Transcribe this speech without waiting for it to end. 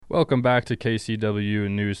Welcome back to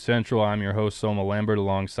KCW News Central. I'm your host, Soma Lambert,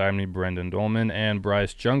 alongside me, Brendan Dolman and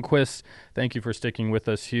Bryce Junquist. Thank you for sticking with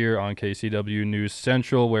us here on KCW News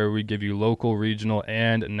Central, where we give you local, regional,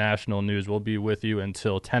 and national news. We'll be with you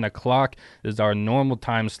until 10 o'clock. This is our normal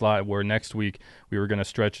time slot, where next week we were going to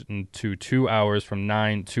stretch into 2 hours from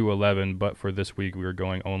 9 to 11, but for this week we were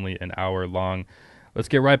going only an hour long. Let's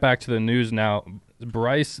get right back to the news now.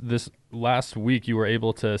 Bryce, this last week you were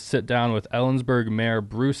able to sit down with Ellensburg Mayor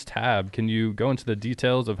Bruce Tabb. Can you go into the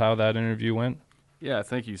details of how that interview went? Yeah,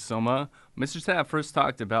 thank you, Soma. Mr. Tabb first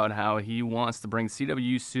talked about how he wants to bring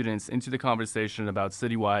CW students into the conversation about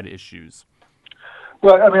citywide issues.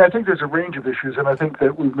 Well, I think there's a range of issues, and I think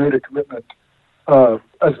that we've made a commitment as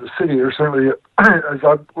a city, or certainly as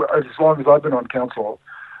long as I've been on council,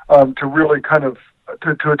 to really kind of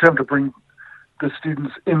to attempt to bring the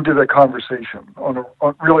students into the conversation on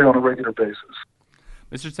a regular basis.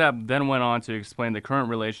 Mr. Tabb then went on to explain the current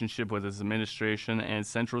relationship with his administration and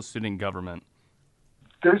central student government.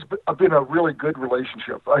 There's been a really good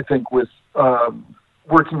relationship, I think, with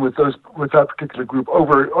working with that particular group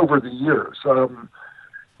over the years.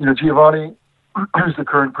 Giovanni, who's the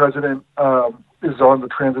current president, is on the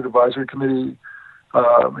Transit Advisory Committee.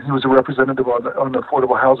 He was a representative on the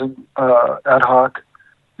Affordable Housing ad hoc.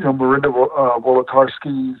 Miranda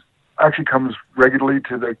Wolotarski actually comes regularly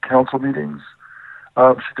to the council meetings.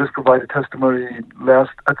 She just provided testimony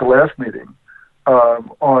at the last meeting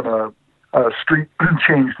on a street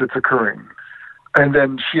change that's occurring. And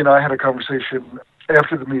then she and I had a conversation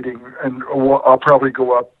after the meeting, and I'll probably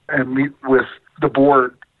go up and meet with the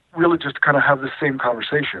board, really just to kind of have the same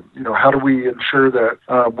conversation. How do we ensure that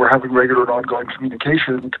we're having regular and ongoing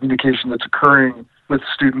communication that's occurring with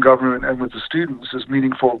student government and with the students is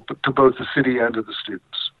meaningful to both the city and to the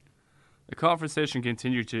students. The conversation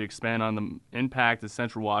continued to expand on the impact of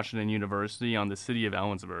Central Washington University on the city of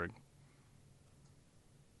Ellensburg.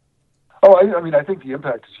 I think the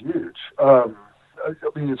impact is huge.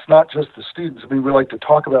 It's not just the students. We like to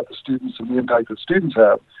talk about the students and the impact that students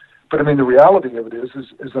have. But the reality of it is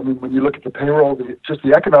when you look at the payroll, just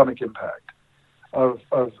the economic impact of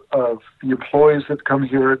the employees that come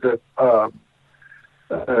here that,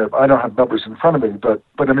 I don't have numbers in front of me, but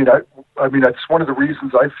that's one of the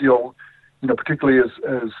reasons I feel, particularly as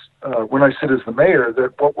when I sit as the mayor,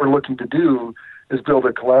 that what we're looking to do is build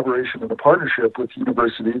a collaboration and a partnership with the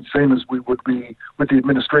university, same as we would be with the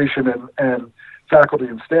administration and faculty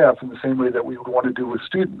and staff, in the same way that we would want to do with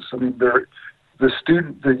students.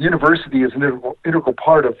 The university is an integral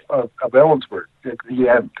part of Ellensburg at the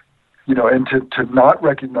end, and to not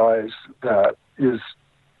recognize that is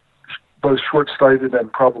both short-sighted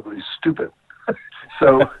and probably stupid.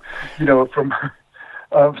 So, from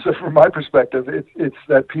my perspective, it's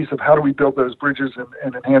that piece of how do we build those bridges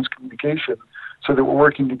and enhance communication so that we're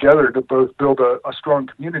working together to both build a strong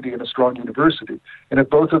community and a strong university. And if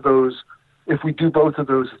we do both of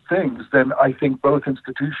those things, then I think both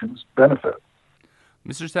institutions benefit.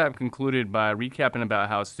 Mr. Tabb concluded by recapping about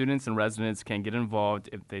how students and residents can get involved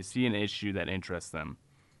if they see an issue that interests them.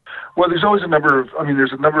 Well, there's always a number of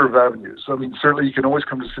avenues. Certainly you can always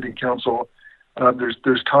come to city council.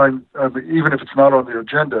 There's time, even if it's not on their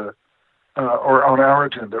agenda or on our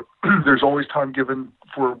agenda, there's always time given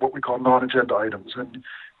for what we call non-agenda items. And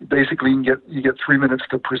basically you get 3 minutes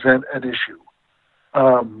to present an issue.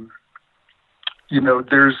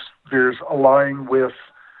 There's aligning with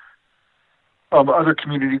other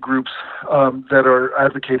community groups that are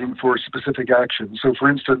advocating for specific action. So, for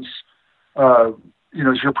instance,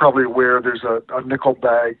 as you're probably aware, there's a nickel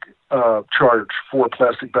bag charge for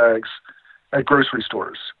plastic bags at grocery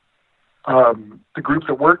stores. The group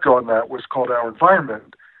that worked on that was called Our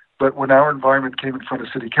Environment, but when Our Environment came in front of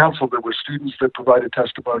City Council, there were students that provided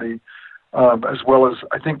testimony, as well as,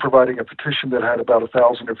 I think, providing a petition that had about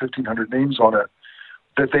 1,000 or 1,500 names on it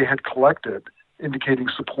that they had collected, indicating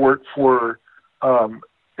support for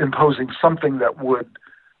imposing something that would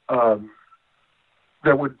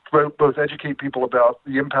both educate people about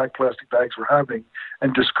the impact plastic bags were having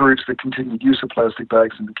and discourage the continued use of plastic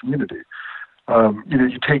bags in the community.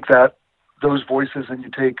 You take those voices and you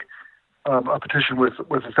take a petition with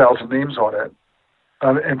 1,000 names on it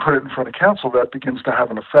and put it in front of council. That begins to have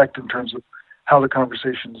an effect in terms of how the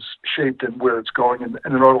conversation's shaped and where it's going, and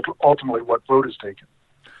ultimately what vote is taken.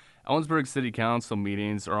 Ellensburg City Council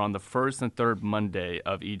meetings are on the first and third Monday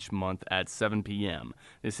of each month at 7 p.m.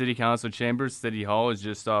 The City Council Chambers, City Hall, is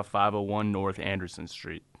just off 501 North Anderson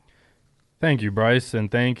Street. Thank you, Bryce,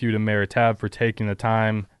 and thank you to Mayor Tabb for taking the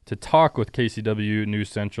time to talk with KCW News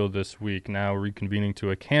Central this week. Now reconvening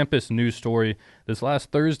to a campus news story. This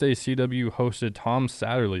last Thursday, CW hosted Tom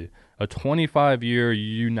Satterley, a 25-year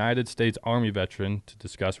United States Army veteran, to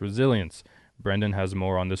discuss resilience. Brendan has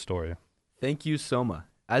more on this story. Thank you, Soma.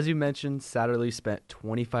 As you mentioned, Satterlee spent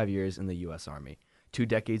 25 years in the U.S. Army. 2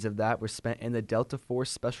 decades of that were spent in the Delta Force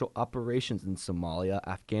Special Operations in Somalia,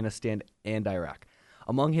 Afghanistan, and Iraq.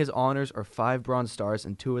 Among his honors are 5 Bronze Stars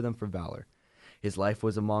and 2 of them for valor. His life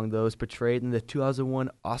was among those portrayed in the 2001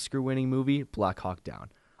 Oscar-winning movie Black Hawk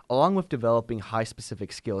Down. Along with developing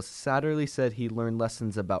high-specific skills, Satterlee said he learned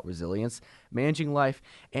lessons about resilience, managing life,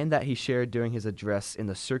 and that he shared during his address in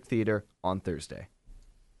the Cirque Theater on Thursday.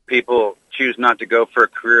 People choose not to go for a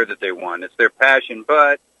career that they want. It's their passion,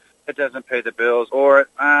 but it doesn't pay the bills, or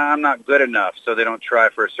I'm not good enough, so they don't try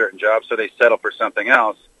for a certain job, so they settle for something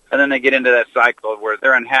else. And then they get into that cycle where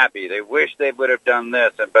they're unhappy. They wish they would have done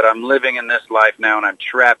this, but I'm living in this life now, and I'm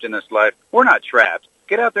trapped in this life. We're not trapped.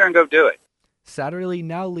 Get out there and go do it. Satterlee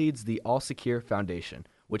now leads the All Secure Foundation,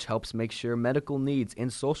 which helps make sure medical needs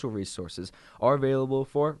and social resources are available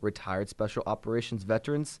for retired Special Operations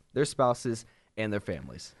veterans, their spouses, and their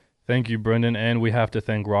families. Thank you, Brendan, and we have to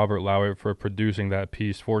thank Robert Lauer for producing that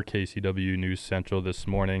piece for KCW News Central this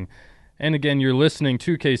morning. And again, you're listening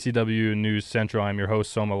to KCW News Central. I'm your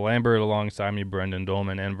host, Soma Lambert. Alongside me, Brendan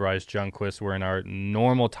Dolman and Bryce Junquist. We're in our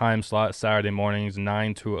normal time slot, Saturday mornings,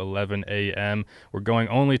 9 to 11 a.m. We're going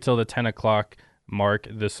only till the 10 o'clock mark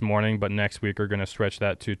this morning, but next week we're going to stretch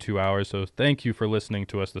that to 2 hours. So thank you for listening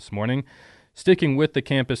to us this morning. Sticking with the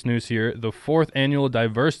campus news here, the 4th Annual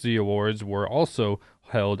Diversity Awards were also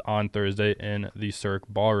held on Thursday in the Cirque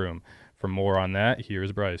Ballroom. For more on that,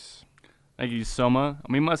 here's Bryce. Thank you, Soma.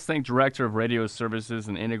 We must thank Director of Radio Services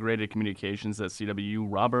and Integrated Communications at CW,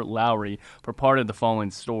 Robert Lowry, for part of the following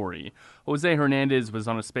story. Jose Hernandez was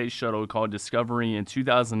on a space shuttle called Discovery in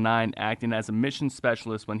 2009, acting as a mission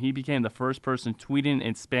specialist when he became the first person tweeting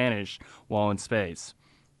in Spanish while in space.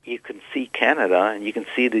 You can see Canada, and you can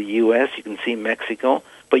see the U.S., you can see Mexico,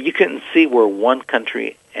 but you couldn't see where one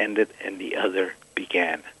country ended and the other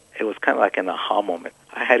began. It was kind of like an aha moment.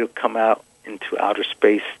 I had to come out into outer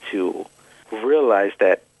space to realize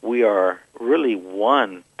that we are really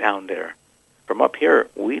one down there. From up here,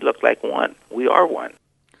 we look like one. We are one.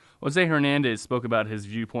 Jose Hernandez spoke about his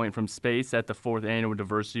viewpoint from space at the 4th Annual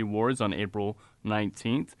Diversity Awards on April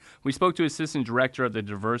 19th. We spoke to Assistant Director of the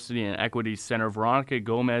Diversity and Equity Center, Veronica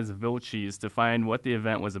Gomez-Vilches, to find what the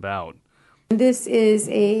event was about. This is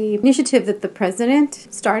an initiative that the president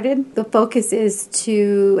started. The focus is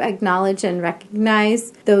to acknowledge and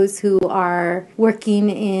recognize those who are working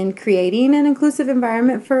in creating an inclusive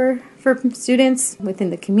environment for students within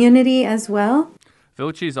the community as well.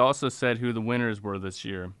 Vilches also said who the winners were this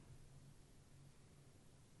year.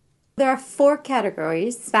 There are 4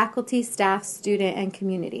 categories: faculty, staff, student, and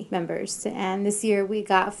community members. And this year we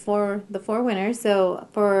got the 4 winners. So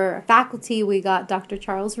for faculty, we got Dr.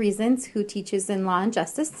 Charles Reasons, who teaches in Law and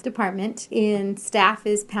Justice Department. In staff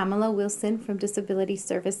is Pamela Wilson from Disability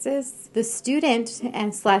Services. The student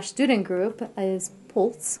and /student group is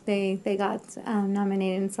Pulse. They got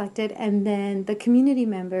nominated and selected. And then the community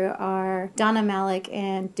member are Donna Malik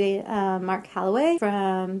and Mark Holloway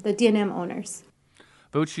from the D&M owners.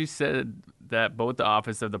 Vilches said that both the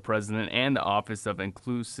Office of the President and the Office of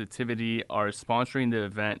Inclusivity are sponsoring the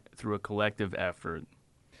event through a collective effort.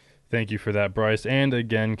 Thank you for that, Bryce. And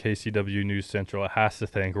again, KCW News Central has to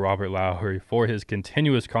thank Robert Lowry for his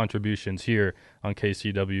continuous contributions here on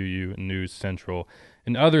KCWU News Central.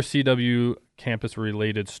 In other CW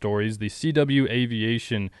campus-related stories, the CW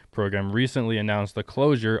Aviation program recently announced the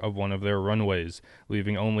closure of one of their runways,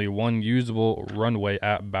 leaving only one usable runway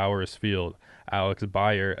at Bowers Field. Alex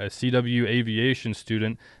Beyer, a CW Aviation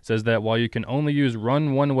student, says that while you can only use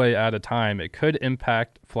one way at a time, it could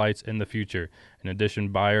impact flights in the future. In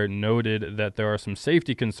addition, Beyer noted that there are some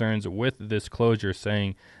safety concerns with this closure,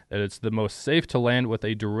 saying that it's the most safe to land with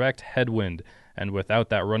a direct headwind, and without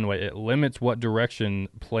that runway, it limits what direction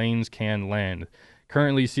planes can land.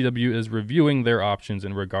 Currently, CW is reviewing their options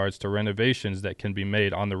in regards to renovations that can be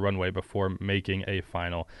made on the runway before making a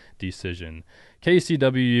final decision.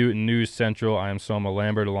 KCW News Central, I am Soma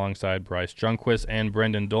Lambert alongside Bryce Junquist and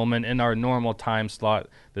Brendan Dolman in our normal time slot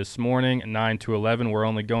this morning, 9 to 11. We're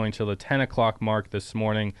only going till the 10 o'clock mark this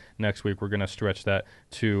morning. Next week, we're going to stretch that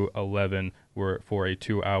to 11 for a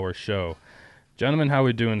 2-hour show. Gentlemen, how are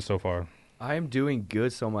we doing so far? I am doing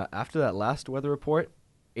good, Soma. After that last weather report,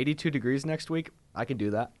 82 degrees next week, I can do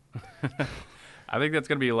that. I think that's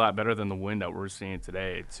going to be a lot better than the wind that we're seeing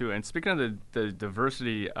today, too. And speaking of the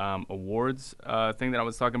diversity awards thing that I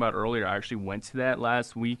was talking about earlier, I actually went to that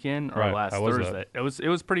last weekend, or last Thursday. It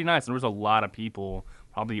was pretty nice. There was a lot of people,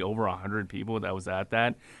 probably over 100 people that was at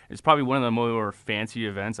that. It's probably one of the more fancy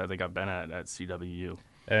events I think I've been at CWU.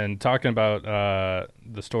 And talking about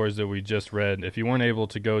the stories that we just read, if you weren't able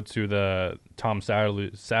to go to the Tom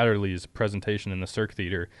Satterley's presentation in the Cirque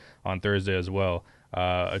Theater on Thursday as well,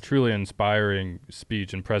 a truly inspiring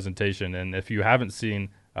speech and presentation. And if you haven't seen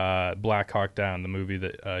Black Hawk Down, the movie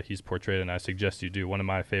that he's portrayed in, I suggest you do. One of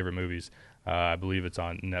my favorite movies. I believe it's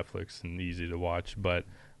on Netflix and easy to watch. But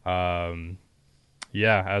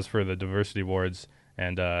yeah, as for the Diversity Awards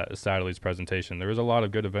and Satterley's presentation, there was a lot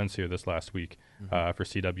of good events here this last week for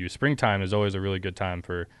CW. Springtime is always a really good time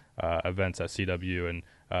for events at CW, and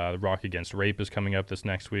Rock Against Rape is coming up this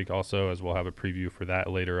next week also, as we'll have a preview for that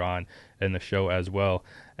later on in the show as well.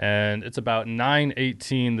 And it's about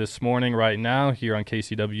 9:18 this morning right now here on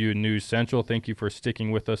KCW News Central. Thank you for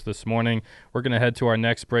sticking with us this morning. We're going to head to our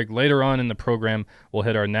next break. Later on in the program, we'll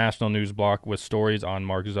hit our national news block with stories on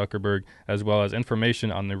Mark Zuckerberg, as well as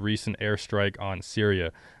information on the recent airstrike on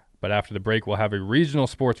Syria. But after the break, we'll have a regional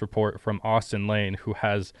sports report from Austin Lane, who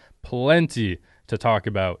has plenty to talk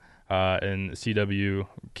about in CW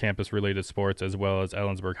campus-related sports, as well as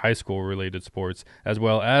Ellensburg High School-related sports, as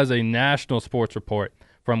well as a national sports report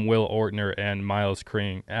from Will Ortner and Miles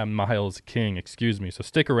King. So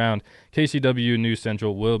stick around. KCW News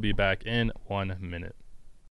Central will be back in 1 minute.